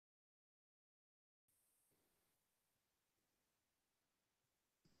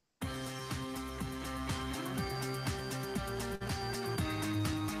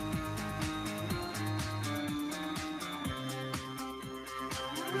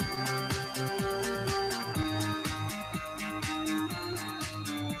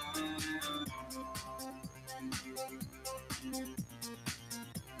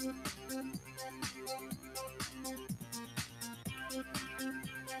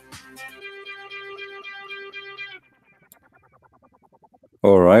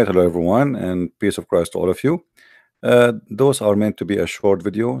All right, hello everyone, and peace of Christ to all of you. Those are meant to be a short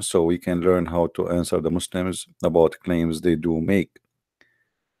video so we can learn how to answer the Muslims about claims they do make.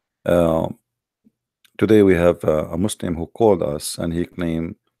 Uh, Today we have a Muslim who called us and he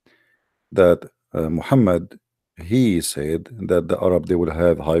claimed that Muhammad, he said that the Arab they will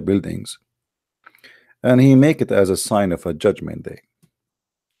have high buildings, and he make it as a sign of a judgment day.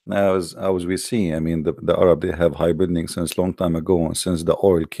 Now, as we see, I mean, the Arab they have high buildings since long time ago, and since the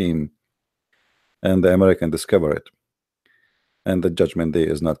oil came and the American discovered it, and the judgment day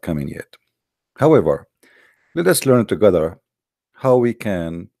is not coming yet. However, let us learn together how we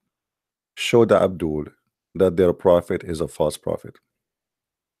can show the Abdul that their prophet is a false prophet.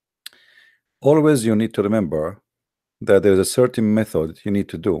 Always you need to remember that there is a certain method you need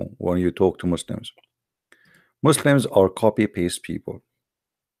to do when you talk to Muslims. Muslims are copy-paste people.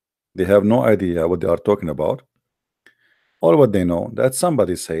 They have no idea what they are talking about. All what they know that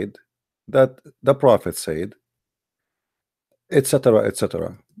somebody said, that the prophet said, etc.,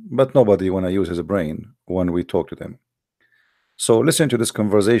 etc. But nobody want to use his brain when we talk to them. So listen to this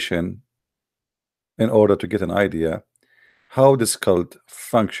conversation in order to get an idea how this cult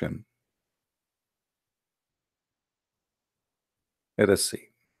function. Let us see.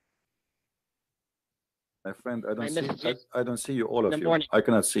 My friend, I don't see you, all of you. I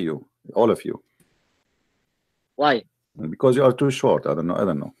cannot see you, all of you. Why? Because you are too short. I don't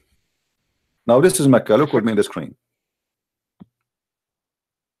know. Now this is Mecca. Look with me in the screen.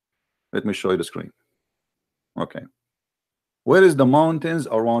 Let me show you the screen. Okay. Where is the mountains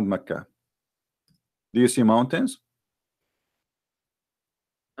around Mecca? Do you see mountains?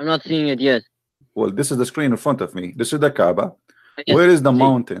 I'm not seeing it yet. Well, this is the screen in front of me. This is the Kaaba. Where is the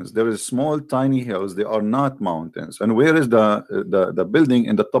mountains? There is small tiny hills. They are not mountains. And where is the building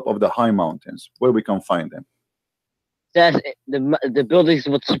in the top of the high mountains where we can find them? Says the buildings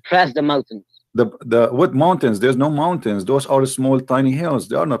would suppress the mountains. What mountains? There's no mountains. Those are small tiny hills.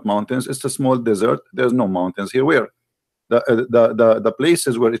 They are not mountains. It's a small desert. There's no mountains here. Where the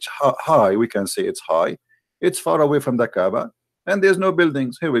places where it's high, we can say it's high. It's far away from the Kaaba, and there's no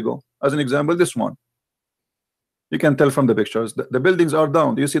buildings. Here we go. As an example, this one. You can tell from the pictures. The buildings are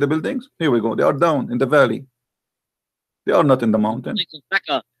down. Do you see the buildings? Here we go. They are down in the valley. They are not in the mountain.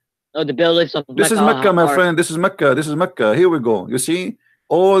 Mecca. No, the buildings of This is Mecca, my friend. This is Mecca. This is Mecca. Here we go. You see,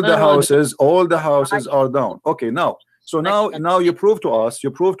 all the houses are down. Okay, now, so now you prove to us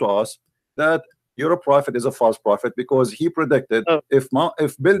that your prophet is a false prophet because he predicted if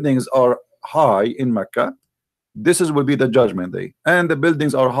buildings are high in Mecca, will be the judgment day, and the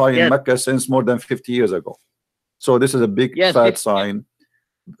buildings are high in Mecca since more than 50 years ago. So this is a big fat sign,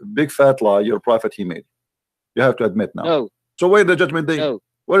 big fat lie your prophet he made. You have to admit now. No. So where is the judgment day? No.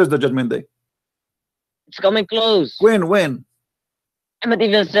 Where is the judgment day? It's coming close. When? Muhammad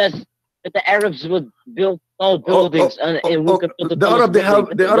even says that the Arabs would build tall buildings and who can build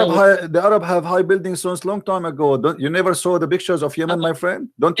the Arab have high buildings since long time ago. You never saw the pictures of Yemen, my friend?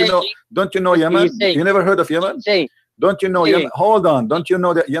 Don't you know Yemen? You never heard of Yemen? Don't you know Yemen? Hold on. Don't you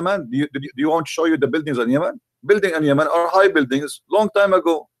know that Yemen? Do you want to show you the buildings in Yemen? Building in Yemen are high buildings long time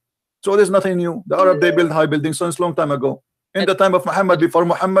ago. So there's nothing new. The Arab they build high buildings since long time ago. In the time of Muhammad, before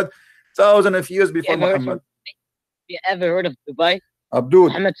Muhammad, thousands of years before Muhammad. Have you ever heard of Dubai? Abdul.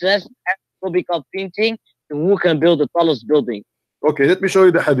 Muhammad says will be called painting and who can build the tallest building. Okay, let me show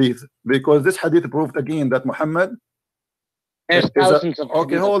you the hadith, because this hadith proved again that Muhammad there's thousands of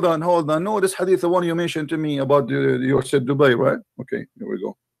okay, hold on. No, this hadith, the one you mentioned to me about you said Dubai, right? Okay, here we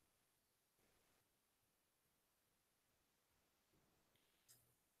go.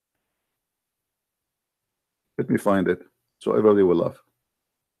 Let me find it so everybody will laugh.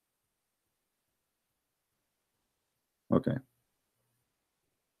 Okay.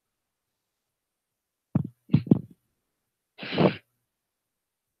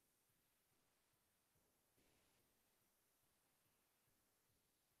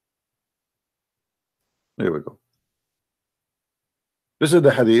 There we go. This is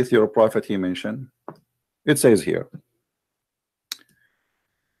the hadith your prophet he mentioned. It says here,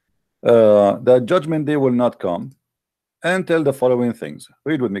 the judgment day will not come until the following things.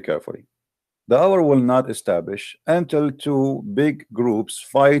 Read with me carefully. The hour will not establish until two big groups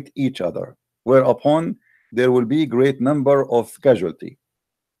fight each other, whereupon there will be great number of casualty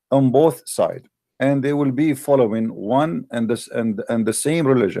on both sides, and they will be following one and this and the same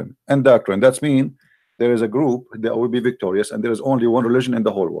religion and doctrine. That's mean there is a group that will be victorious, and there is only one religion in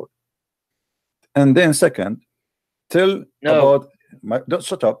the whole world. And then second, tell No. about don't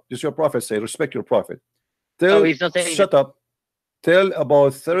shut up. This your prophet say, respect your prophet. No, Tell he's not saying shut up. Tell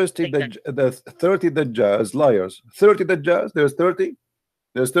about 30 the 30 Dajjals, liars. 30 Dajjals. There's 30.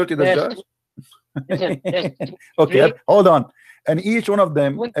 There's 30 Dajjals. Okay, hold on. And each one of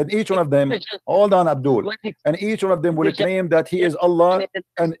them, hold on, Abdul. And each one of them will claim that he is Allah.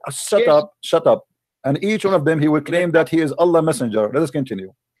 And shut up, shut up. And each one of them, he will claim that he is Allah messenger. Let us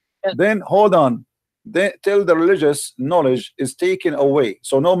continue. Then hold on. They till the religious knowledge is taken away,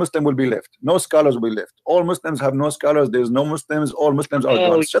 so no Muslim will be left, no scholars will be left. All Muslims have no scholars. There's no Muslims. All Muslims are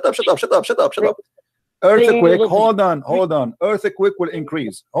gone. Shut up, shut up, shut up, shut up, shut up. Earthquake, hold on, hold on. Earthquake will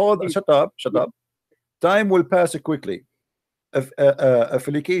increase. Hold on, shut up, shut up. Time will pass quickly.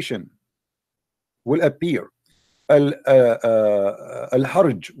 Affiliation will appear. Al-harj,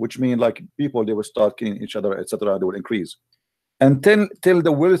 which means like people, they will start killing each other, etc. They will increase. And till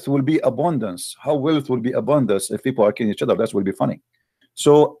the wealth will be abundance. How wealth will be abundance if people are killing each other? That will be funny.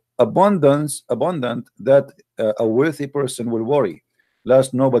 So abundant that a wealthy person will worry,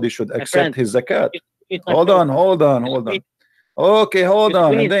 lest nobody should accept his zakat. Hold on, hold on, hold on. Okay, hold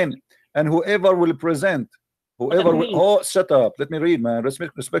on. And then, and whoever will present, whoever will, oh, shut up. Let me read, man.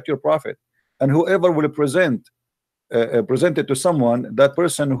 Respect your prophet. And whoever will present it to someone, that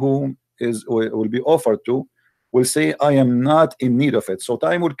person who will be offered to, will say, I am not in need of it. So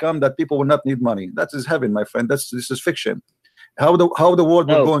time will come that people will not need money. That is heaven, my friend. This is fiction. How the world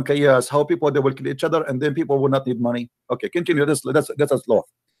will go in chaos, how people, they will kill each other, and then people will not need money. Okay, continue. That's law.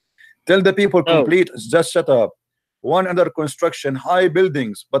 Tell the people complete, just shut up. One under construction, high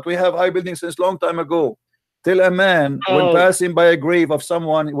buildings, but we have high buildings since long time ago. Tell a man when passing by a grave of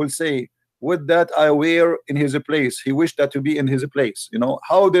someone will say, with that I were in his place. He wished that to be in his place. You know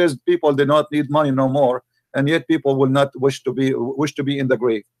how there's people, they not need money no more, and yet people will not wish to be in the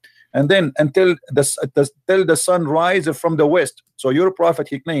grave. And then until the sun rises from the west. So your prophet,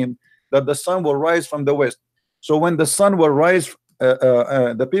 he claimed that the sun will rise from the west. So when the sun will rise,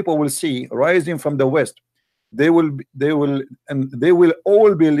 the people will see rising from the west. They will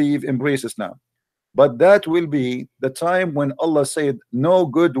all believe, embrace Islam. But that will be the time when Allah said no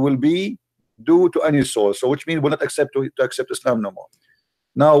good will be due to any soul. So which means will not accept to accept Islam no more.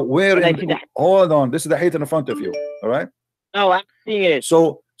 Now, hold on, this is the hadith in front of you. All right. No, I'm seeing it.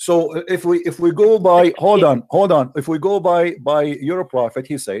 So if we go by, hold on, if we go by your prophet,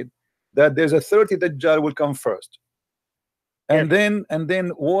 he said that there's a 30 Dajjal will come first, and then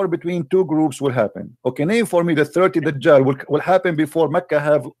war between two groups will happen. Okay, name for me the 30 Dajjal will happen before Mecca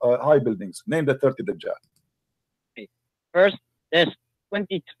have high buildings. Name the 30 Dajjal. First, there's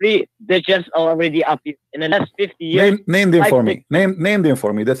 23 Dajjals already up here in the last 50 years. Name them for me. Name them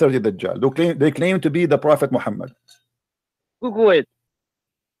for me. The 30 Dajjal. They claim to be the Prophet Muhammad. Google it.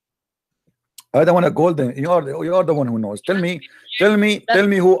 I don't want to call them. You are the one who knows. Tell me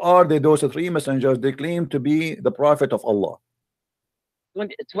who are they? Those three messengers they claim to be the Prophet of Allah.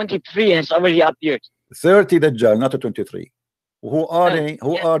 23 has already appeared. 30 Dajjal, not a 23. Who are they?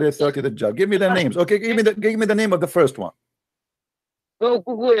 Who are the 30 Dajjal? Give me the names. Okay, give me the name of the first one. Go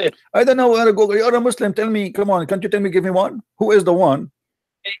Google it. I don't know where to go. You're a Muslim. Tell me. Come on. Can't you tell me? Give me one. Who is the one?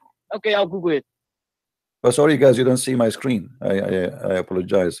 Okay, I'll Google it. Oh, sorry, guys. You don't see my screen. I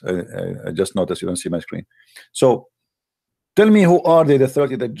apologize. I just noticed you don't see my screen. So tell me who are they? The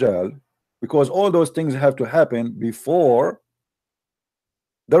 30 Dajjal, because all those things have to happen before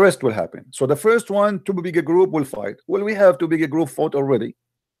the rest will happen. So the first one, too big a group will fight. Well, we have too big a group fought already.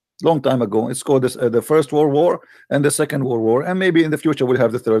 Long time ago. It's called this, the First World War and the Second World War, and maybe in the future we'll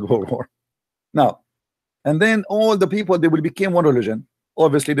have the Third World War. Now, and then all the people, they will become one religion.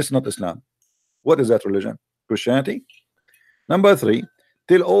 Obviously, this is not Islam. What is that religion? Christianity. Number 3,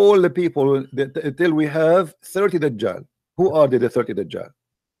 till all the people, till we have 30 Dajjal. Who are the 30 Dajjal?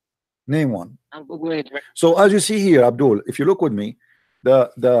 Name one. So as you see here, Abdul, if you look with me, the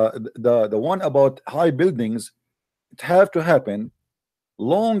one about high buildings, it have to happen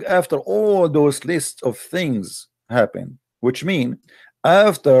long after all those lists of things happen, which mean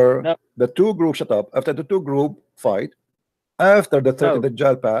after the two groups after the two group fight, after the 30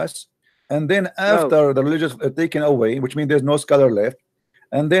 Dajjal pass, and then after the religious taken away, which means there's no scholar left,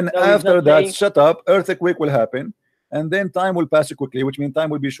 and then after that earthquake will happen, and then time will pass quickly, which means time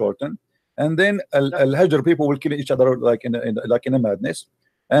will be shortened, and then al-hajr, people will kill each other like in a madness,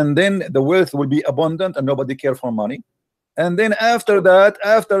 and then the wealth will be abundant and nobody care for money. And then after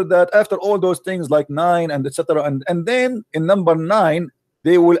all those things like 9 and etc., and then in number 9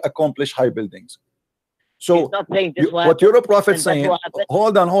 they will accomplish high buildings. So not saying this will what happen, your prophet and that saying, will happen.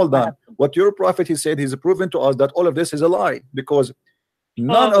 hold on, hold Will on. happen. What your prophet, he said, he's proven to us that all of this is a lie, because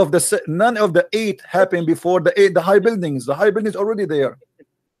none Oh, of the 8 happened before the high buildings. The high buildings already there.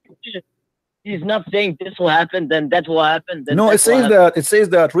 he's not saying this will happen, then that will happen, then No, it that will says happen. that. It says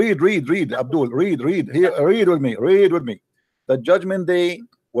that. Read, Abdul. Read. Here, read with me. Read with me. The judgment day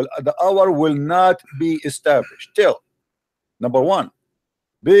will, the hour will not be established till number 1,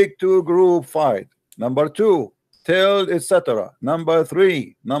 big 2 group fight. Number 2, till etc. Number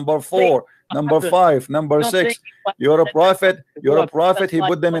 3, number Saying 4, number happen. 5, number Not saying 6. You're a prophet. You're a prophet. that's He like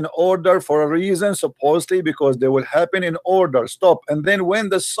put them in order for a reason, supposedly because they will happen in order. Stop. And then when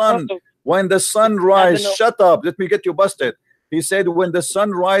the sun rise, happen. shut up. Let me get you busted. He said, when the sun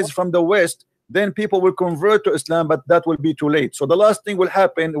rise from the west, then people will convert to Islam, but that will be too late. So the last thing will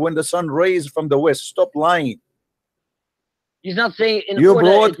happen when the sun rises from the west. Stop lying. He's not saying in You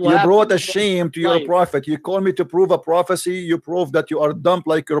order it will brought happen. a shame to your prophet. You call me to prove a prophecy. You prove that you are dumb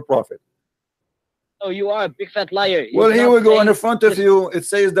like your prophet. Oh, you are a big fat liar. Well, He's here not we go in saying front of this. you. It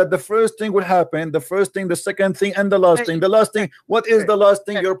says that the first thing will happen, the first thing, the second thing, and the last thing. The last thing, what is the last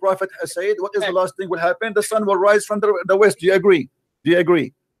thing your prophet has said? What is the last thing will happen? The sun will rise from the west. Do you agree? Do you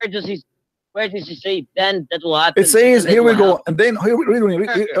agree? Where does he say then that will happen? It says, and that here we will go, happen? and then here,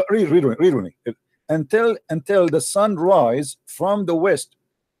 read with me. Until the sun rise from the west.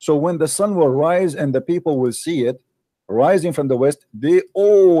 So when the sun will rise and the people will see it rising from the west, they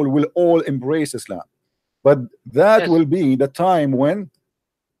will all embrace Islam. But that Yes. will be the time when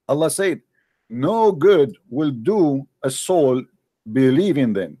Allah said, no good will do a soul believe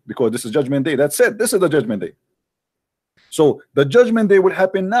in them, because this is judgment day. That's it. This is the judgment day. So the judgment day will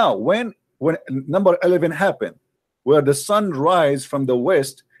happen now. When number 11 happened, where the sun rise from the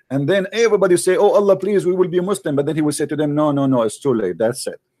west, and then everybody say, oh Allah, please, we will be Muslim. But then he will say to them, no, it's too late. That's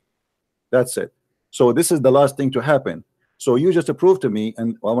it. That's it. So this is the last thing to happen. So you just approved to me,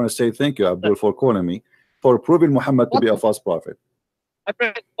 and I want to say thank you, Abdul, for calling me, for proving Muhammad to be a false prophet.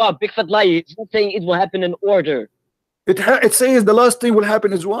 Big fat liar. He's not saying it will happen in order. It says the last thing will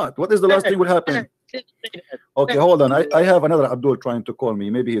happen is what? What is the last thing will happen? Okay, hold on. I have another Abdul trying to call me.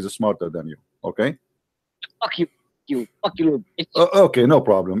 Maybe he's smarter than you. Okay. Fuck you. Okay, no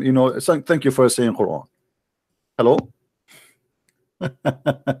problem. You know, thank you for saying Quran. Hello.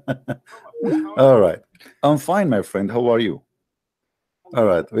 All right. I'm fine, my friend. How are you? All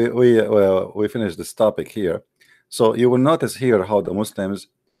right. We finished this topic here. So you will notice here how the Muslims,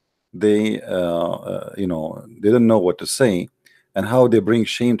 they they didn't know what to say, and how they bring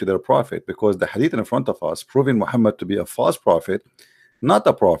shame to their prophet, because the hadith in front of us proving Muhammad to be a false prophet, not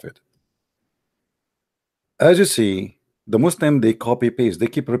a prophet. As you see, the Muslim, they copy paste, they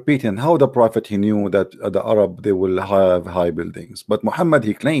keep repeating how the prophet, he knew that the Arab, they will have high buildings, but Muhammad,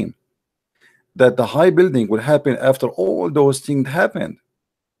 he claimed that the high building will happen after all those things happened,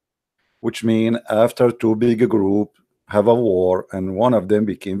 which mean after two big group have a war and one of them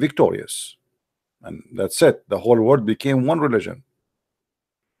became victorious, and that's it. The whole world became one religion.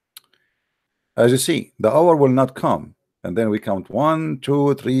 As you see, the hour will not come, and then we count 1,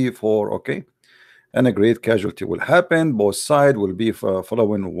 2, 3, 4. Okay, and a great casualty will happen. Both sides will be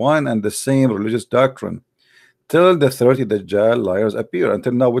following one and the same religious doctrine till the 30 Dajjal liars appear.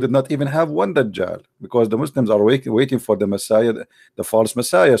 Until now, we did not even have one Dajjal, because the Muslims are waiting for the Messiah, the false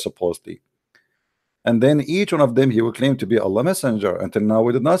Messiah, supposedly. And then each one of them, he will claim to be Allah messenger. Until now,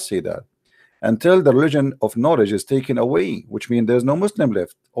 we did not see that. Until the religion of knowledge is taken away, which means there's no Muslim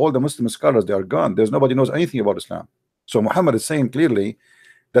left. All the Muslim scholars, they are gone. There's nobody knows anything about Islam. So Muhammad is saying clearly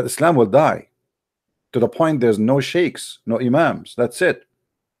that Islam will die, to the point there's no sheikhs, no imams. That's it.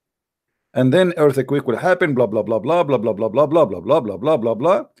 And then earthquake will happen, blah blah blah blah blah blah blah blah blah blah blah blah blah blah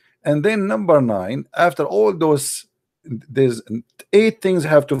blah. And then number 9, after all those, there's 8 things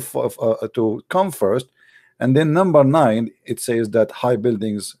have to come first, and then number 9, it says that high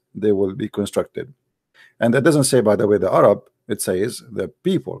buildings, they will be constructed. And that doesn't say, by the way, the Arab, it says the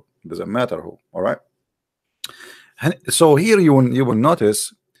people. It doesn't matter who. All right. And so here you will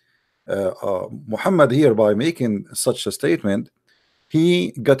notice Muhammad here, by making such a statement,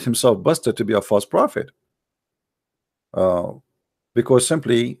 he got himself busted to be a false prophet, because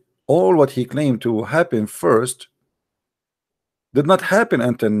simply all what he claimed to happen first did not happen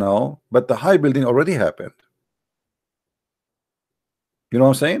until now, but the high building already happened. You know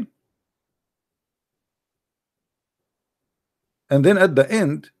what I'm saying? And then at the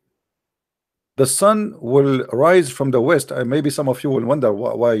end, the sun will rise from the west. Maybe some of you will wonder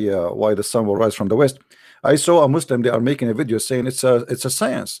why the sun will rise from the west. I saw a Muslim, they are making a video saying it's a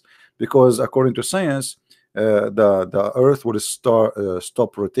science, because according to science, the earth will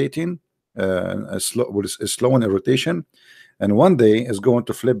stop rotating is slow in rotation, and one day is going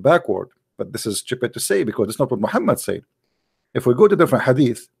to flip backward. But this is stupid to say because it's not what Muhammad said. If we go to different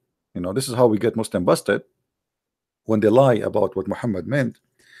hadith, this is how we get Muslim busted when they lie about what Muhammad meant.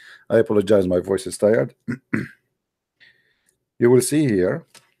 I apologize, my voice is tired. You will see here.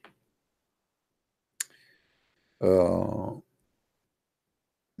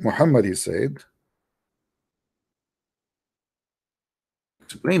 Muhammad, he said,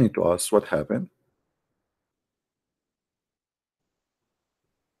 explaining to us what happened.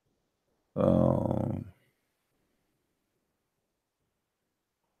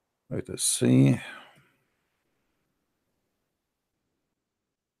 Let us see.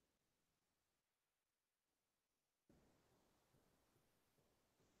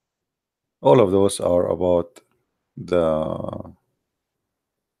 All of those are about the.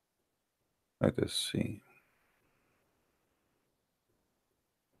 Let us see.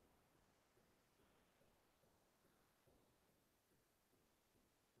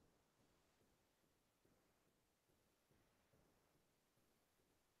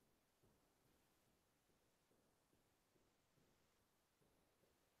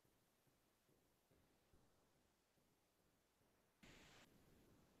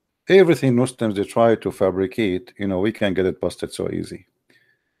 Everything Muslims they try to fabricate, we can get it busted so easy.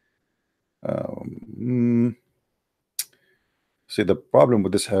 See, the problem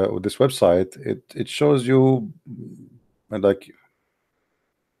with this website, it shows you like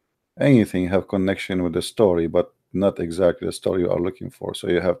anything have connection with the story, but not exactly the story you are looking for. So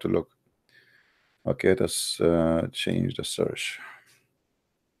you have to look. Okay, let's change the search.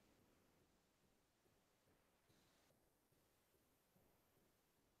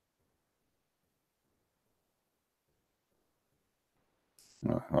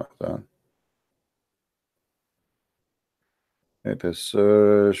 It is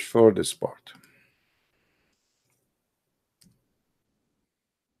search for this part.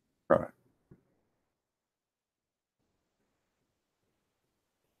 All right.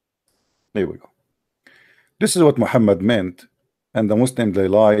 Here we go. This is what Muhammad meant, and the Muslims they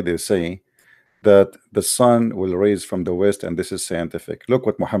lie. They say that the sun will rise from the west, and this is scientific. Look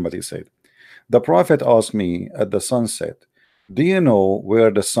what Muhammad he said. The Prophet asked me at the sunset, do you know where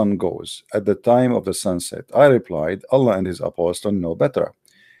the sun goes at the time of the sunset? I replied, Allah and his apostle know better.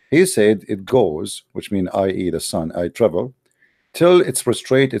 He said it goes, which means i.e. the sun, I travel, till it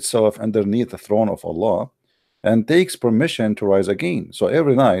prostrates itself underneath the throne of Allah and takes permission to rise again. So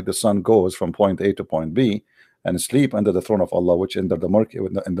every night the sun goes from point A to point B and sleep under the throne of Allah, which under the murky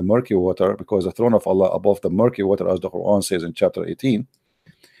water, because the throne of Allah above the murky water, as the Quran says in chapter 18.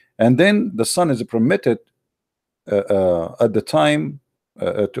 And then the sun is permitted at the time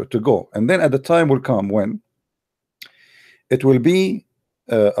to go, and then at the time will come when it will be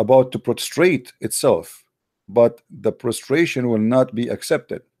about to prostrate itself, but the prostration will not be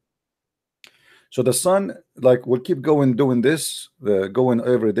accepted. So the sun will keep going doing this, going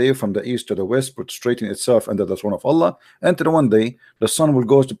every day from the east to the west, prostrating itself under the throne of Allah, until one day the sun will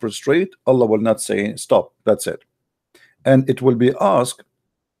go to prostrate. Allah will not say stop, that's it, and it will be asked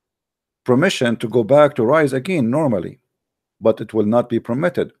permission to go back to rise again normally, but it will not be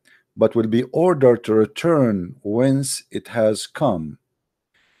permitted, but will be ordered to return whence it has come,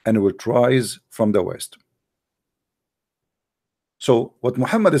 and it will rise from the west. So what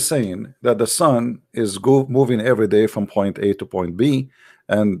Muhammad is saying, that the sun is moving every day from point A to point B,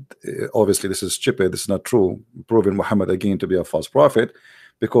 and obviously this is stupid, this is not true, proving Muhammad again to be a false prophet,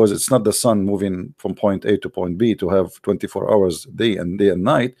 because it's not the sun moving from point A to point B to have 24 hours day and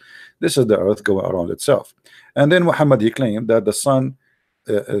night. This is the earth going around itself. And then Muhammad he claimed that the sun,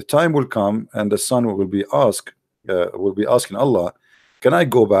 time will come and the sun will be asking Allah, can I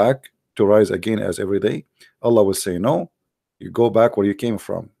go back to rise again as every day? Allah will say no, you go back where you came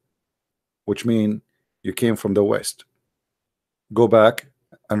from, which means you came from the west. Go back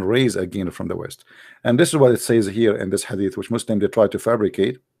and raise again from the west. And this is what it says here in this hadith, which Muslims they try to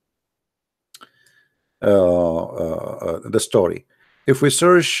fabricate the story. If we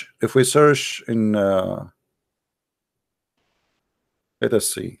search in let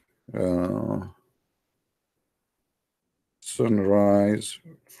us see, sunrise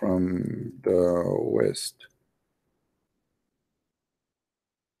from the west.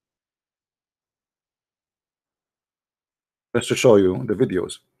 Just to show you the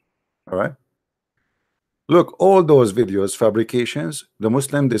videos. All right, look, all those videos, fabrications, the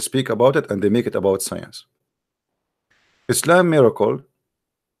Muslim they speak about it and they make it about science. Islam miracle,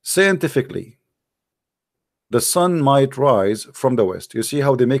 scientifically the sun might rise from the west. You see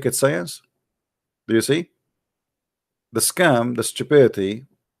how they make it science? Do you see the scam, the stupidity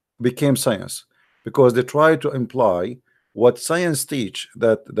became science, because they try to imply what science teach,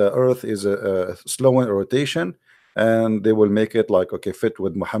 that the earth is a slow in rotation, and they will make it like, okay, fit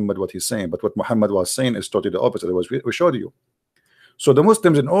with Muhammad what he's saying. But what Muhammad was saying is totally the opposite. It was, we showed you. So the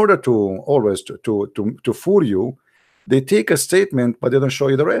Muslims, in order to always to fool you, they take a statement but they don't show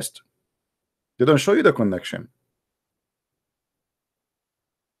you the rest. They don't show you the connection.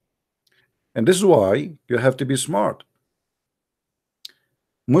 And this is why you have to be smart.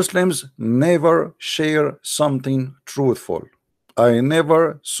 Muslims never share something truthful. I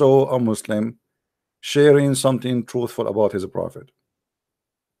never saw a Muslim sharing something truthful about his prophet.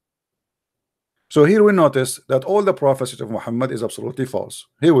 So here we notice that all the prophecies of Muhammad is absolutely false.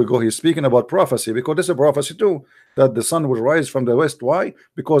 Here we go. He's speaking about prophecy, because this is a prophecy too, that the sun will rise from the west. Why?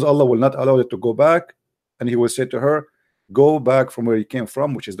 Because Allah will not allow it to go back, and He will say to her, go back from where you came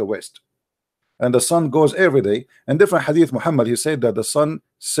from, which is the west. And the sun goes every day. And different hadith, Muhammad, he said that the sun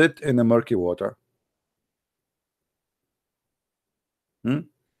sit in the murky water. Hmm?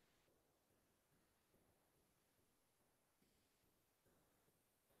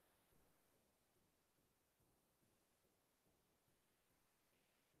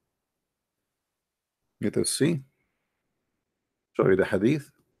 Let us see. Show you the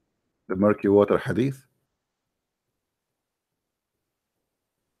hadith, the murky water hadith.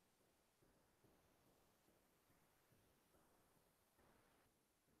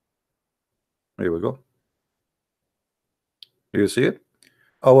 Here we go. Do you see it?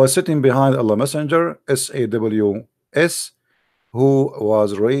 I was sitting behind Allah Messenger, SAWS, who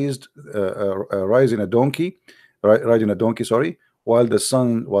was riding a donkey, sorry, while the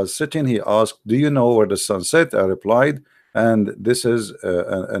sun was setting. He asked, do you know where the sun set? I replied, and this is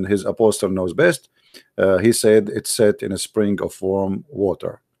and his apostle knows best. He said it's set in a spring of warm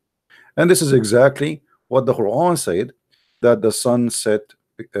water. And this is exactly what the Quran said, that the sun set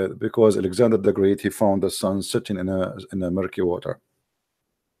because Alexander the Great, he found the sun sitting in a murky water.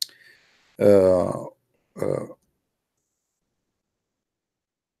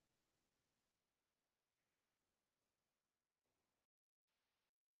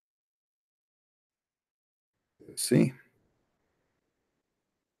 See,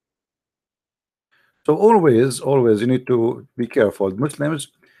 so always you need to be careful. Muslims,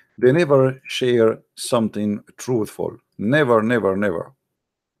 they never share something truthful. Never, never, never.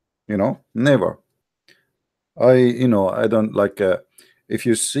 You know, never. I don't like if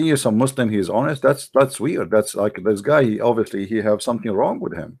you see some Muslim, he is honest, that's weird. That's like this guy, he obviously he have something wrong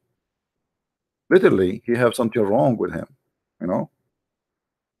with him. Literally, he have something wrong with him, you know.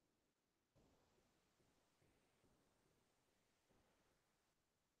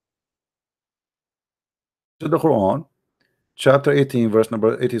 To the Quran, chapter 18, verse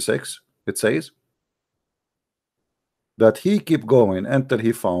number 86, it says that he kept going until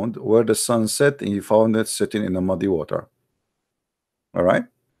he found where the sun set, and he found it sitting in the muddy water. All right.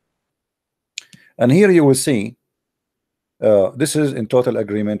 And here you will see this is in total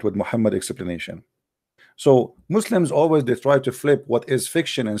agreement with Muhammad explanation. So Muslims always, they try to flip what is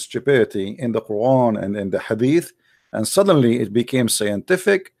fiction and stupidity in the Quran and in the Hadith, and suddenly it became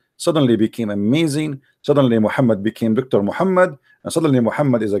scientific, suddenly became amazing, suddenly Muhammad became Dr. Muhammad, and suddenly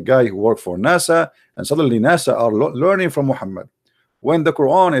Muhammad is a guy who worked for NASA, and suddenly NASA are learning from Muhammad, when the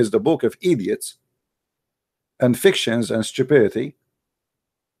Quran is the book of idiots and fictions and stupidity.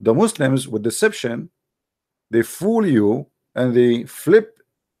 The Muslims, with deception, they fool you and they flip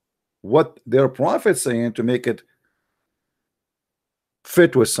what their prophet's saying to make it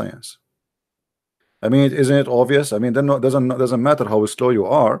fit with science. I mean, isn't it obvious? I mean, then doesn't matter how slow you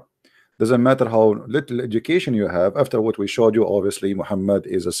are, doesn't matter how little education you have. After what we showed you, obviously Muhammad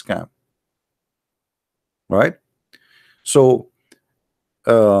is a scam, right? So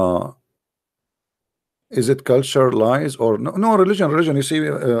is it culture lies or no religion? You see,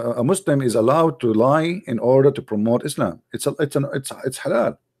 a Muslim is allowed to lie in order to promote Islam. It's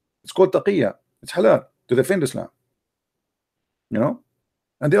halal. It's called taqiyya. It's halal to defend Islam, you know,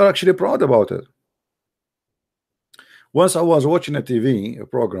 and they are actually proud about it. Once I was watching a TV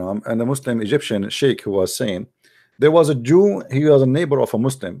program, and a Muslim Egyptian sheikh who was saying there was a Jew, he was a neighbor of a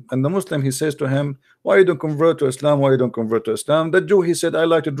Muslim, and the Muslim, he says to him, why you don't convert to Islam? Why you don't convert to Islam? The Jew, he said, I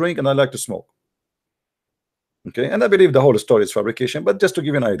like to drink and I like to smoke. Okay, and I believe the whole story is fabrication, but just to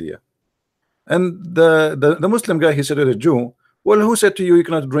give you an idea. And the Muslim guy, he said to the Jew, well, who said to you you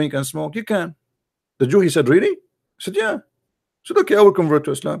cannot drink and smoke? You can. The Jew, he said, really? He said, yeah. He said, okay, I will convert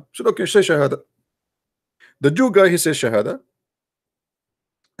to Islam. He said, okay, say shahada. The Jew guy, he says shahada,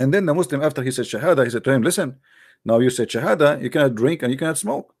 and then the Muslim, after he said shahada, he said to him, listen, now you said shahada, you cannot drink and you cannot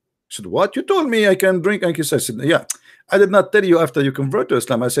smoke. said, what? You told me I can drink. And he said, yeah, I did not tell you after you convert to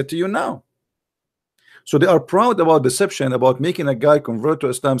Islam. I said to you now. So they are proud about deception, about making a guy convert to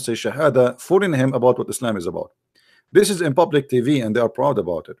Islam, say Shahada, fooling him about what Islam is about. This is in public TV and they are proud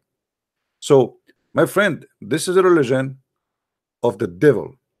about it. So, my friend, this is a religion of the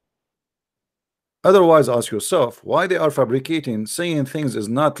devil. Otherwise, ask yourself why they are fabricating, saying things is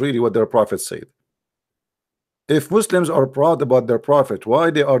not really what their prophet said. If Muslims are proud about their prophet,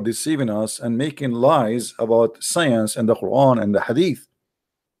 why they are deceiving us and making lies about science and the Quran and the Hadith?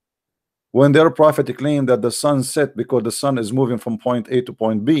 When their prophet claimed that the sun set because the sun is moving from point A to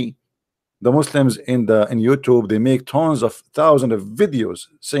point B, the Muslims in YouTube, they make tons of thousands of videos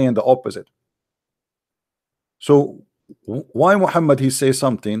saying the opposite. So why Muhammad he say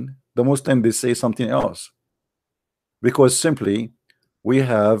something, the Muslim they say something else? Because simply we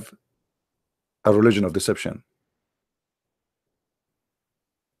have a religion of deception.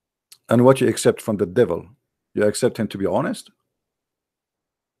 And what you accept from the devil, you accept him to be honest.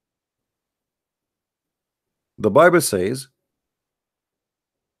 The Bible says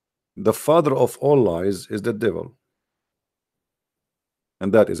the father of all lies is the devil,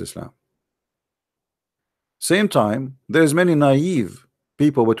 and that is Islam. Same time, there's many naive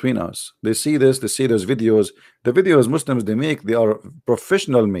people between us. They see this, they see those videos. The videos Muslims they make, they are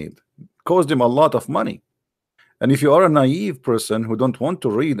professional made, cost them a lot of money. And if you are a naive person who don't want to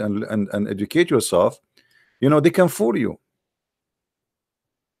read and educate yourself, you know, they can fool you.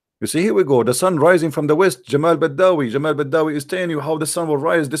 You see, here we go, the sun rising from the west. Jamal Badawi is telling you how the sun will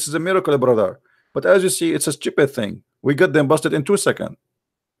rise. This is a miracle, brother. But as you see, it's a stupid thing. We got them busted in 2 seconds.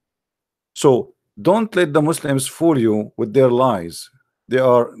 So don't let the Muslims fool you with their lies. They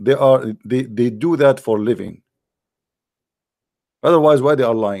do that for living. Otherwise, why they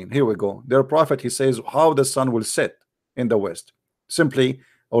are lying? Here we go. Their prophet, he says how the sun will set in the west. Simply,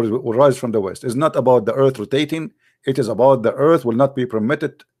 or will rise from the west. It's not about the earth rotating. It is about the earth will not be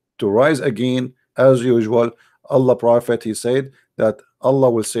permitted to rise again as usual. Allah prophet, he said that Allah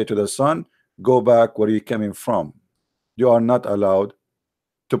will say to the sun, go back where you came from. You are not allowed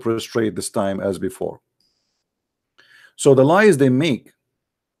to prostrate this time as before. So the lies they make,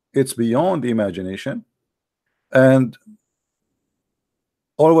 it's beyond the imagination. And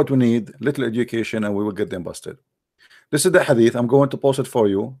all what we need, little education, and we will get them busted. This is the hadith. I'm going to post it for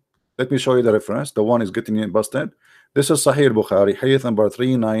you. Let me show you the reference. The one is getting busted. This is Sahih Bukhari, hadith number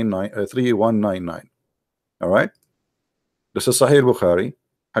 3199. All right. This is Sahih Bukhari,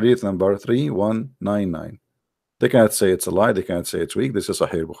 hadith number 3199. They cannot say it's a lie. They cannot say it's weak. This is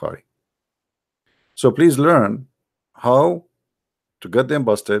Sahih Bukhari. So please learn how to get them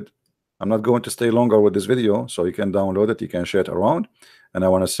busted. I'm not going to stay longer with this video, so you can download it, you can share it around. And I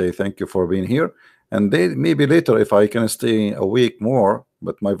want to say thank you for being here. And maybe later, if I can stay a week more,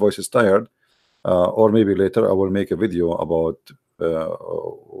 but my voice is tired, or maybe later I will make a video about,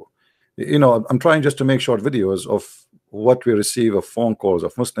 you know, I'm trying just to make short videos of what we receive of phone calls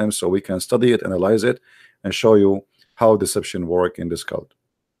of Muslims, so we can study it, analyze it, and show you how deception work in this cult.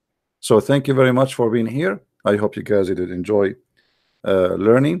 So thank you very much for being here. I hope you guys did enjoy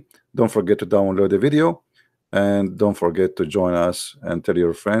learning. Don't forget to download the video, and don't forget to join us and tell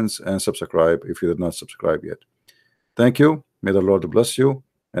your friends and subscribe if you did not subscribe yet. Thank you. May the Lord bless you,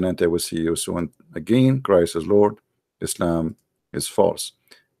 and until we see you soon again. Christ is Lord, Islam is false.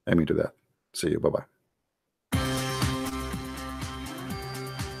 Amen to that. See you. Bye-bye.